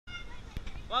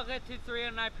Welcome to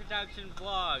 309 Production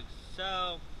Vlogs.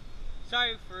 So,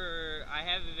 sorry for I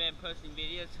haven't been posting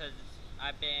videos because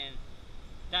I've been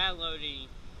downloading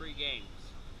free games.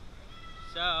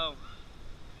 So,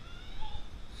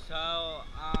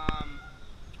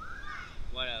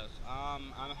 what else?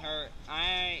 I'm hurt.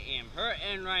 I am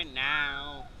hurting right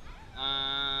now.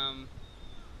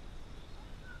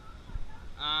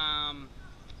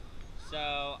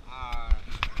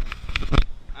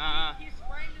 He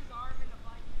sprained his arm in a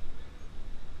bike.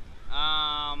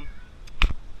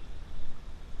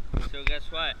 So guess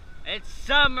what? It's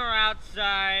summer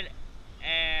outside,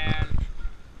 and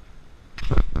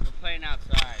we're playing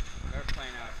outside. They're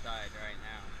playing outside right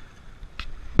now.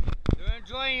 They're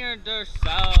enjoying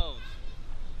themselves.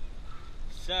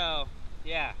 So,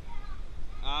 yeah.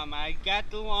 I got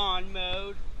the lawn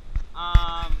mowed.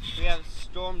 We have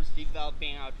storms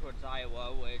developing out towards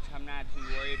Iowa, which I'm not too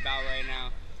worried about right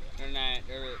now.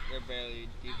 They're barely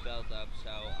developed up,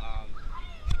 so,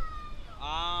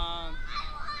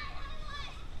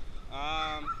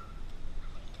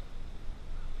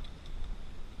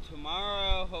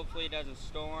 tomorrow, hopefully it doesn't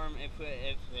storm. If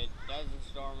it doesn't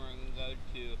storm, we're going to go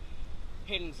to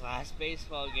Hayden's last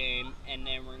baseball game, and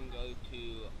then we're going to go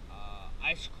to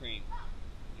ice cream.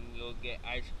 And go get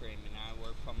ice cream, and I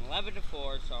work from 11 to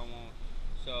 4,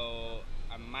 so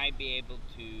I might be able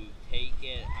to take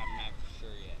it. I'm not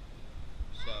sure yet.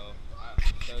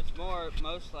 So it's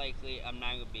most likely I'm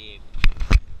not going to be able to.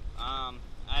 I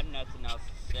have nothing else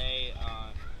to say.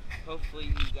 Hopefully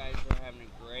you guys are having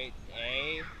a great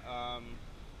day.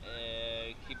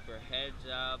 Keep your heads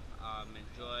up.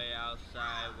 Enjoy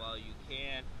outside while you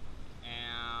can.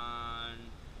 And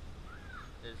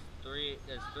there's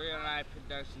 309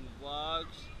 Production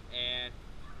Vlogs, and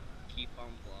keep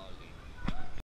on vlogging.